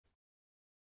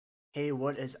Hey,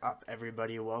 what is up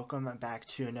everybody? Welcome back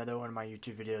to another one of my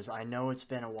YouTube videos. I know it's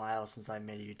been a while since I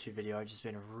made a YouTube video. I've just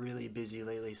been really busy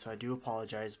lately, so I do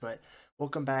apologize, but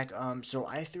welcome back. So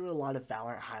I threw a lot of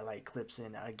Valorant highlight clips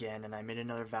in again, and I made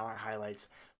another Valorant highlights.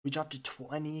 We dropped a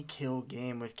 20 kill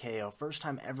game with KO. First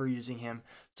time ever using him,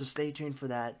 so stay tuned for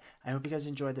that. I hope you guys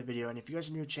enjoyed the video, and if you guys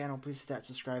are new to the channel, please hit that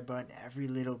subscribe button. Every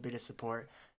little bit of support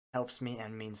helps me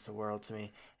and means the world to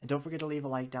me. And don't forget to leave a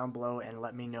like down below and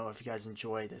let me know if you guys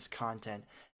enjoy this content,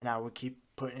 and I will keep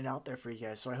putting it out there for you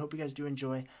guys. So I hope you guys do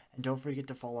enjoy, and don't forget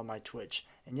to follow my Twitch.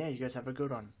 And yeah, you guys have a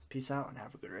good one. Peace out and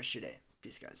have a good rest of your day.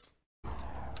 Peace, guys.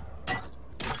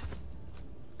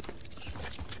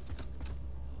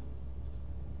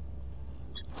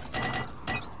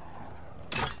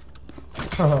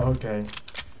 Oh, okay.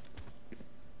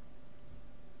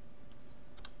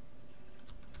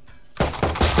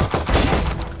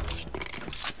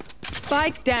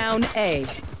 Spike down A.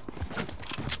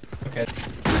 Okay.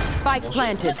 Spike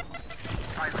planted.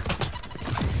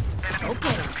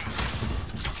 Okay.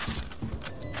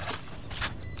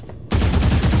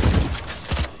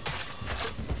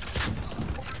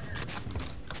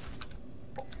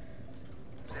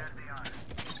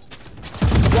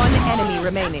 One enemy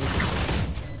remaining.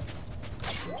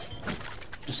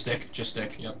 Just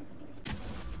stick, yep.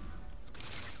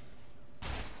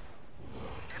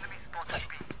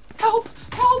 Help!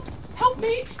 Help! Help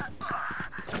me!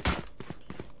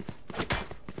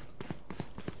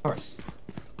 Of course.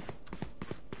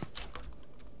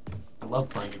 I love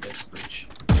playing against Breach.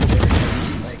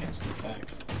 Play against, in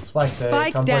fact. Spike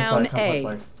Spike down A.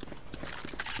 Spike.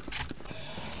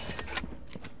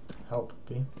 Help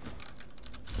B.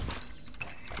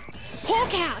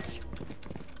 Hawk out!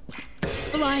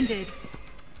 Blinded.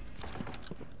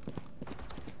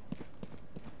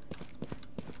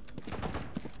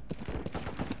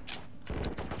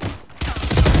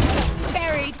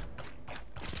 Buried.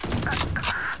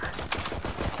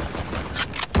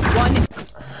 One.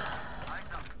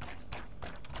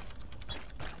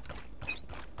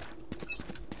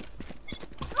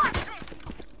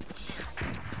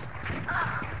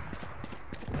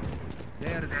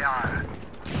 There they are.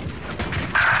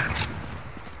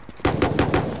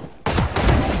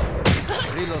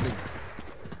 Reloading.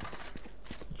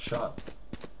 Shot.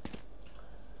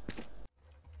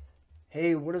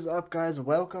 Hey, what is up guys?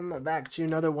 Welcome back to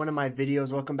another one of my videos.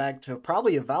 Welcome back to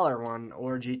probably a Valorant one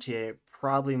or GTA.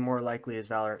 Probably more likely is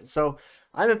Valorant. So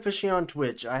I'm officially on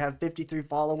Twitch. I have 53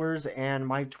 followers and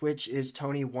my Twitch is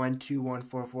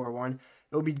Tony121441.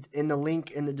 It will be in the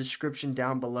link in the description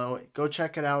down below. Go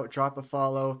check it out. Drop a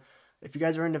follow. If you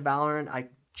guys are into Valorant, I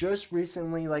just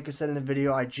recently, like I said in the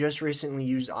video, I just recently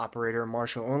used Operator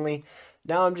Marshall only.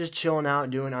 Now I'm just chilling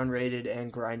out, doing unrated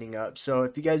and grinding up. So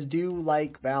if you guys do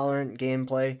like Valorant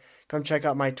gameplay, come check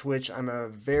out my Twitch. I'm a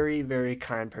very, very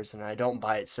kind person and I don't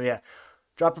bite. So yeah,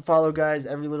 drop a follow guys.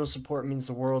 Every little support means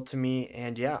the world to me.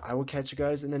 And yeah, I will catch you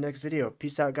guys in the next video.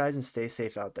 Peace out guys and stay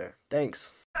safe out there.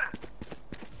 Thanks.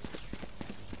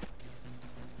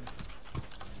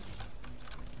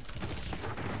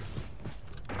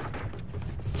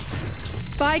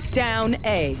 Spike down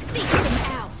A. Seek them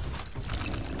out.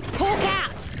 Hawk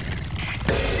out.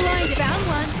 Blinded. Found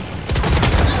one.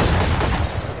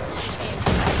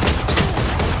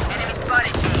 Enemy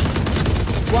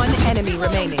spotted. One enemy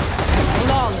remaining.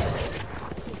 Flawless.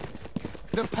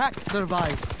 The pack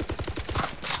survives.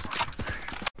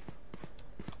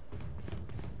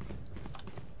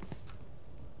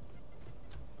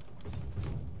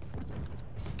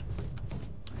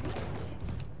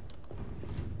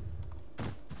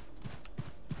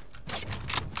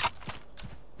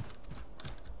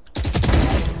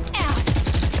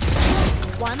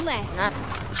 One less.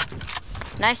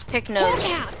 Nice pick nose. Hawk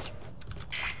out.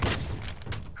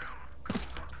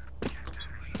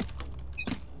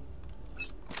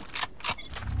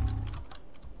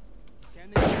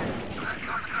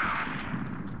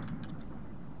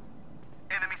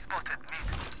 Enemy spotted.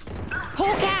 Mid.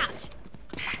 Hawk out.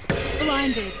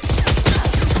 Blinded.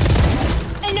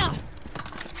 Enough.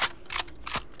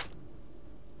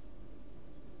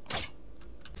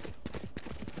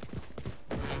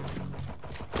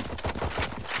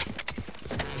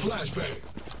 Flashbang.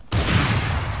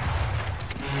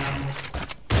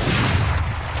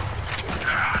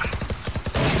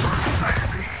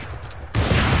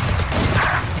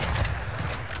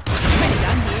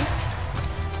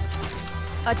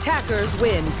 Attackers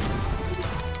win.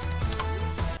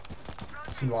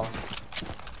 See long.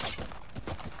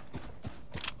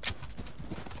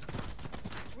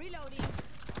 Reloading.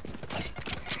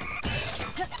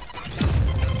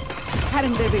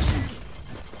 Cutting their vision.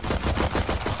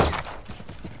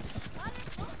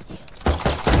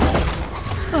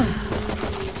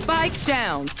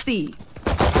 down C.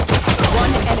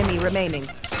 One enemy remaining.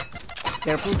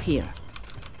 Careful here.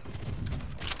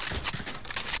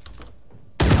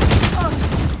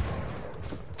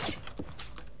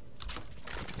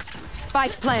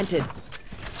 Spike planted.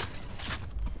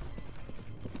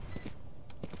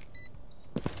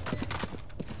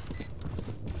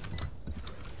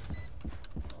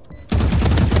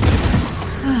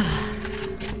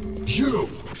 You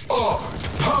are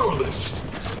powerless.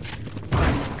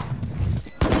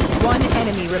 One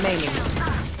enemy remaining.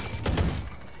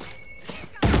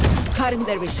 Cutting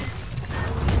their vision.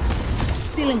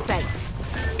 Still in sight.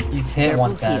 He's hit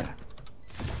one Careful tap. here.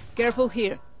 Careful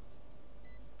here.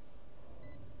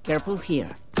 Careful here.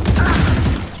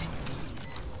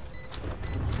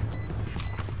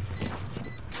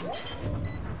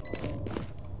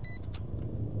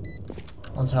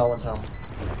 One's hell, one's hell.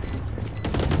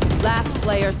 Last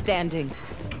player standing.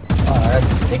 Oh,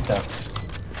 that's picked up.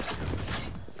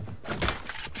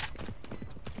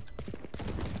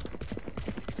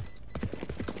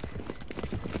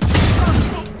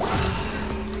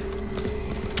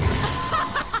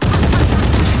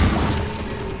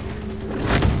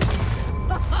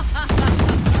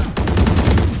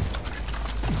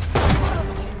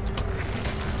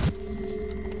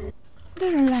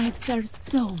 Their lives are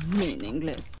so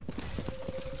meaningless.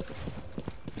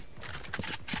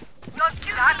 Your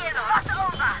duty is not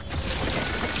over.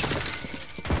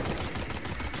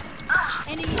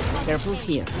 Careful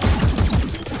here.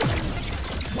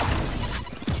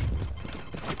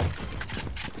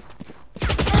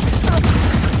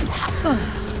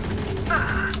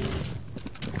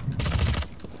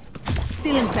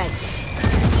 Still in sight.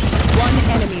 One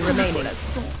enemy remaining.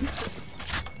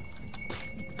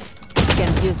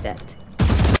 Can't use that.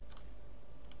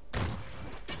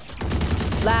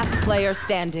 Last player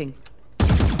standing.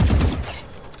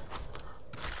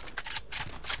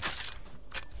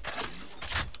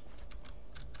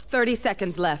 Thirty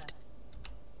seconds left.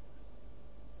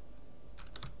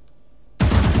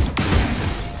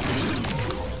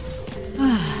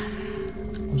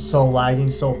 I'm so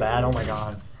lagging so bad, oh my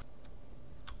god.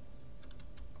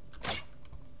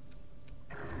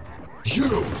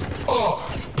 You are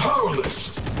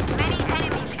powerless. Many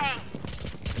enemies A.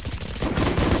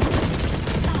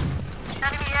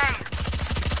 Enemy A.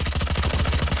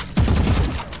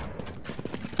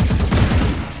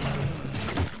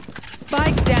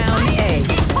 Spike down A.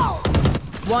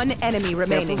 One enemy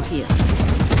remaining. Careful here.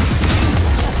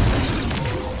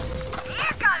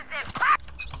 Here goes the pack.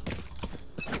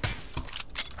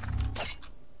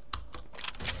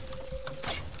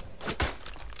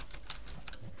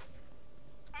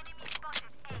 Enemy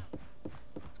spotted A.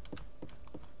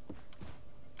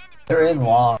 They're in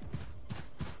long.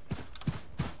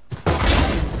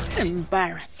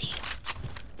 Embarrassing.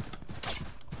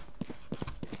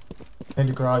 In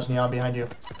the garage, Neon behind you.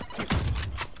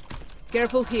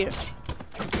 Careful here.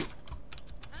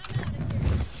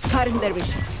 Cutting their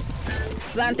vision.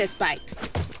 Plant a spike.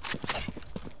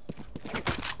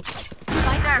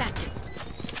 Spike there.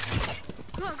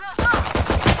 Go, go, go.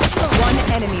 One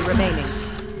enemy remaining.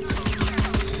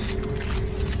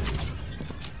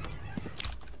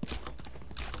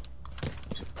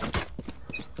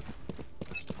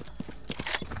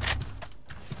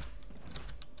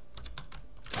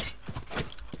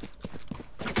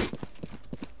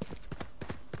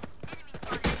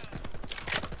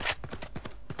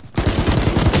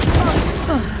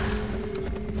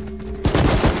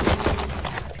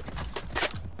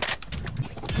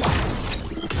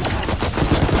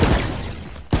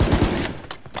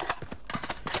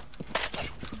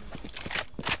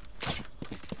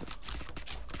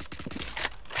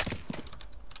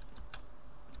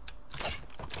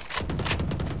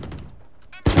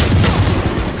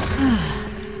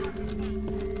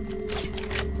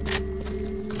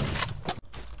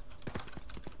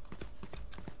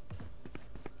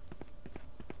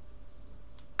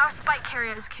 Our spike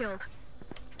carrier is killed.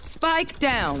 Spike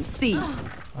down C.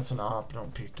 That's an op,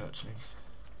 don't peek touch me.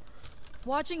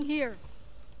 Watching here.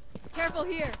 Careful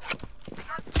here.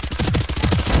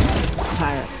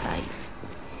 Parasite.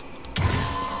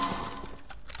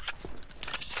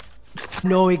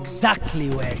 Know exactly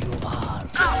where you are.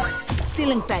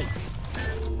 Still in sight.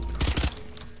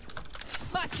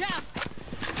 Watch out.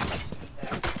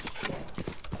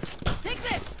 Take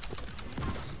this.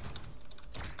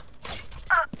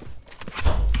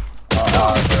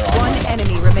 One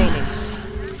enemy remaining.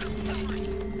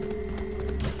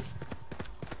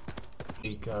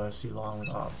 Peek, see long with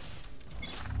op.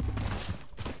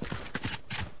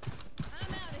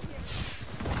 I'm out of here.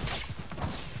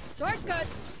 Shortcut.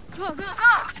 Go, go,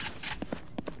 go.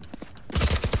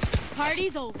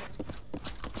 Party's over.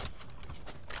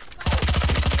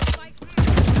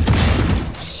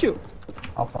 Shoot.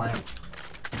 I'll fly him.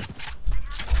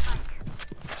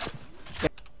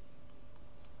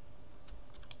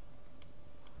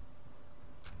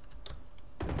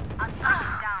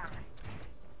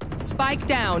 Spike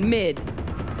down mid.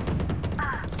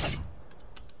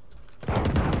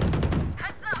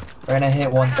 We're gonna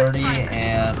hit 130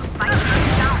 and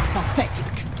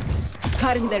Pathetic.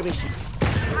 Cutting their vision.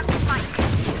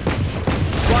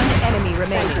 One enemy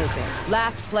remaining.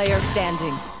 Last player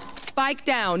standing. Spike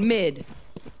down mid.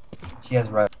 she has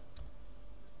red.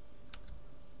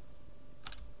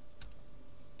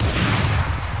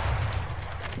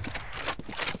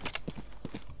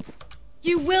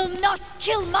 You will not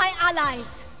kill my allies.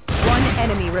 One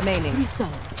enemy remaining.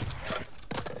 Results.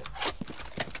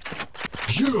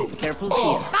 You Careful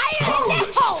are here. Fire in the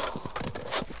powerless. hole.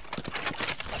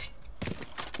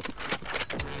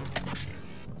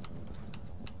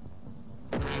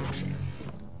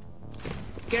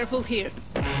 Careful here.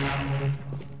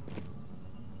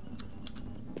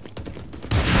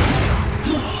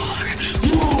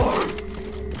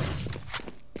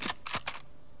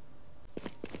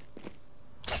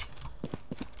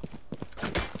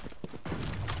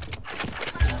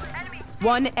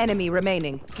 One enemy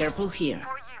remaining. Careful here.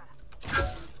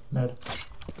 Mid.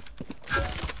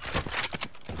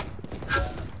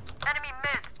 Enemy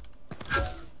mid.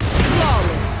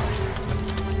 Flawless.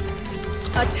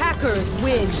 Attackers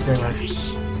win.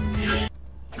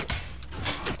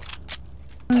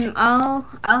 I'll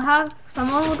have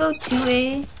someone will go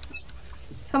 2A.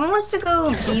 Someone wants to go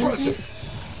B. Suppressive.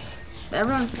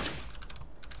 Everyone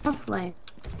flank.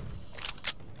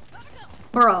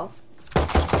 Bro.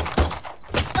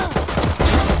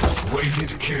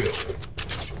 Weighted kill.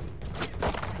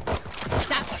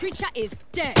 That creature is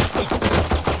dead.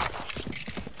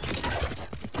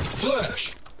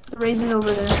 Flash. Raising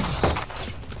over there.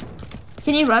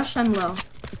 Can you rush? I'm low.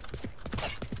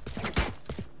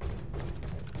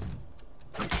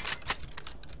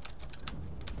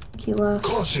 Kilo.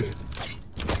 Caution.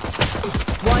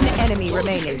 One enemy Target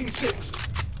remaining. 86.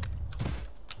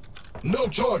 No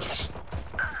charges.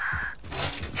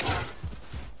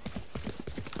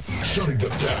 Shutting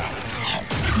them down.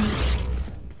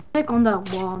 Like on that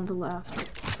wall on the left.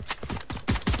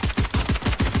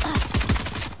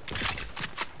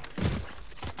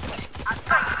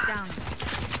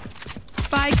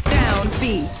 Spike down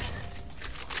B.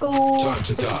 Oh, Time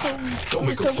to die. Don't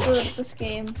make a so good fuss. at this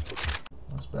game.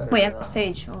 That's better. Wait, I have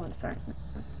Sage. Oh, sorry.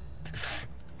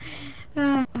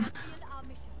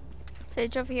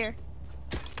 Sage over here.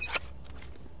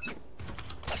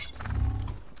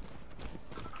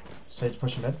 Sage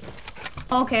pushing mid.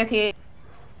 Okay, okay.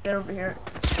 Get over here.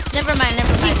 Never mind,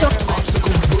 never mind, never mind.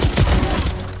 Obstacle removed.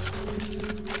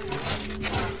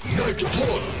 Knife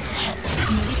deployed.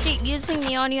 You see, using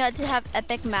Neon, you had to have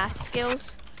epic math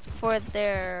skills for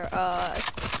their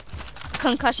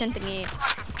concussion thingy.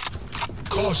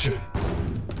 Caution.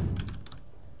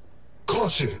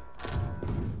 Caution.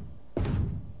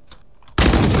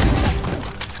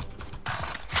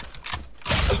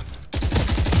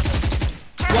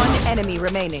 One enemy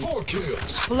remaining. 4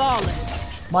 kills.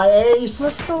 Flawless. My ace.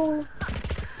 Let's go.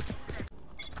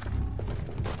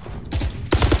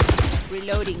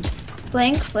 Reloading.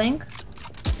 Flank, flank.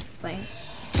 Flank.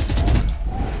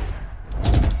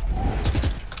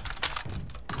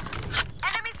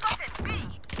 Enemy spotted. B.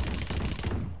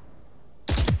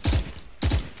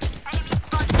 Enemy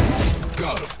spotted.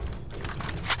 Got him.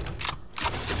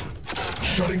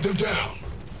 Shutting them down.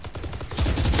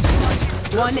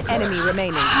 One enemy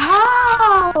remaining.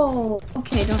 How?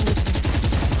 Okay, don't lose.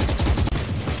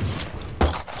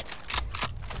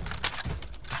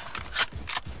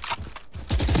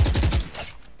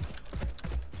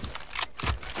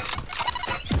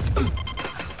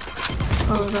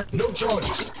 Oh, that. No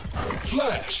charges.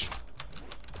 Flash.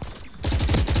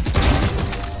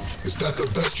 Is that the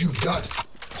best you've got?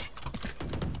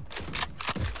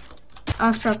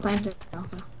 Astra planted.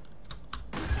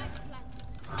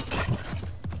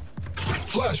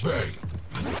 Flashbang.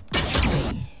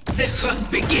 The hunt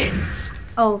begins.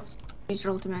 Oh, use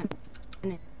your ultimate.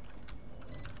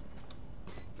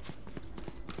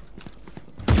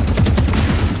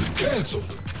 Cancelled.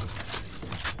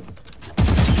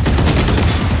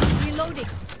 Reloading.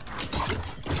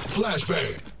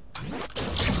 Flashbang.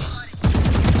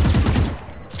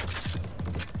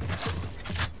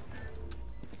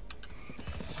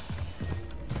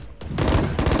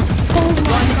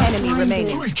 One enemy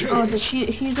remaining. 3 kills. Oh,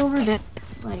 he's over there.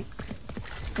 Like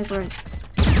right.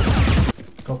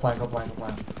 Go plan, go plan, go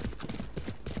plan.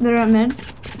 They're at mid.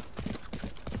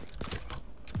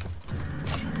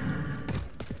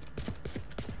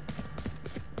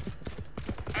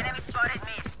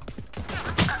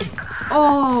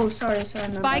 Oh, sorry. No,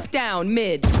 Spike down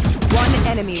mid. One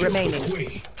enemy remaining.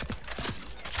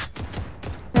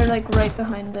 they're like right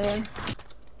behind there.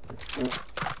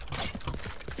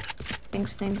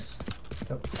 Thanks.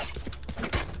 Yep.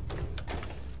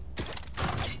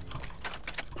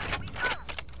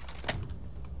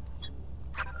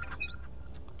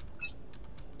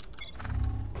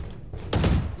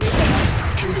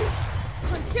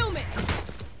 Concealment.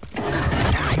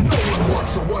 No one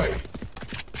walks away.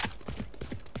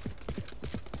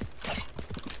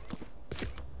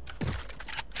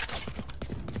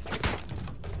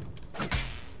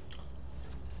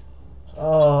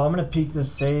 Oh, I'm gonna peek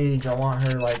this Sage. I want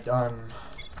her like done.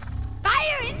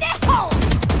 Fire in the hole.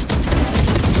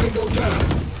 Tango down.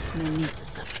 No need to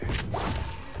suffer.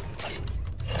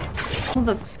 Oh,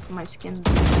 look, my skin.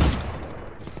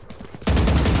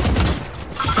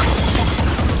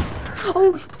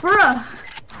 Oh, bruh.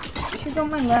 She's on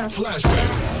my left. Flashbang.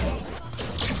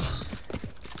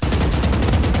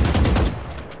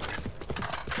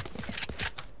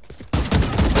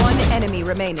 One enemy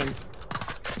remaining.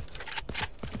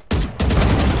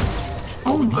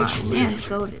 Oh Let my, you man, live,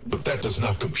 goated. but that does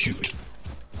not compute.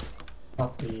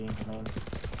 Fuck B, man.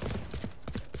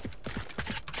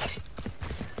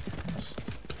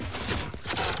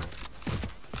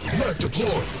 Knife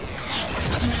deployed.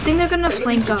 I think they're gonna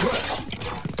flank up.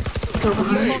 Go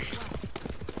behind.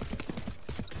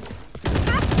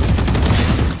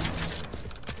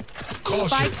 Caution.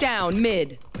 Spike down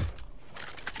mid.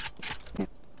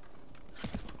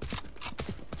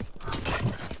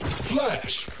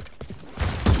 Flash.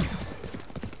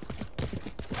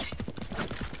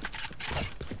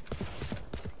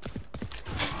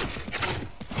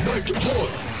 Knife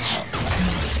deployed.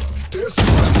 There's the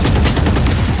flash.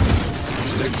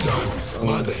 Next time,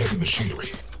 mind the heavy machinery.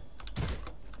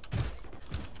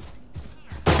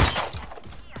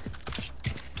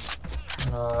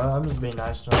 I'm just being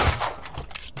nice to her.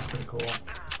 It's pretty cool.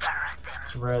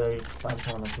 It's rare that you find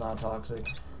someone that's not toxic.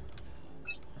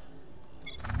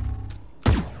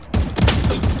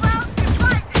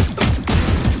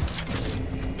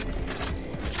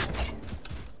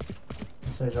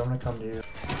 Sage, I'm gonna come to you.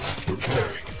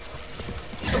 Preparing.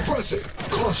 Suppressing.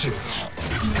 Caution.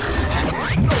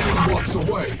 No one walks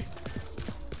away.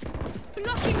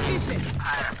 Blocking vision.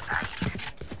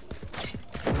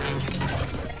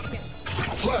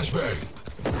 Flashbang.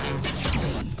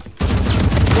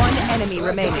 One enemy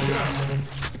remaining. Down.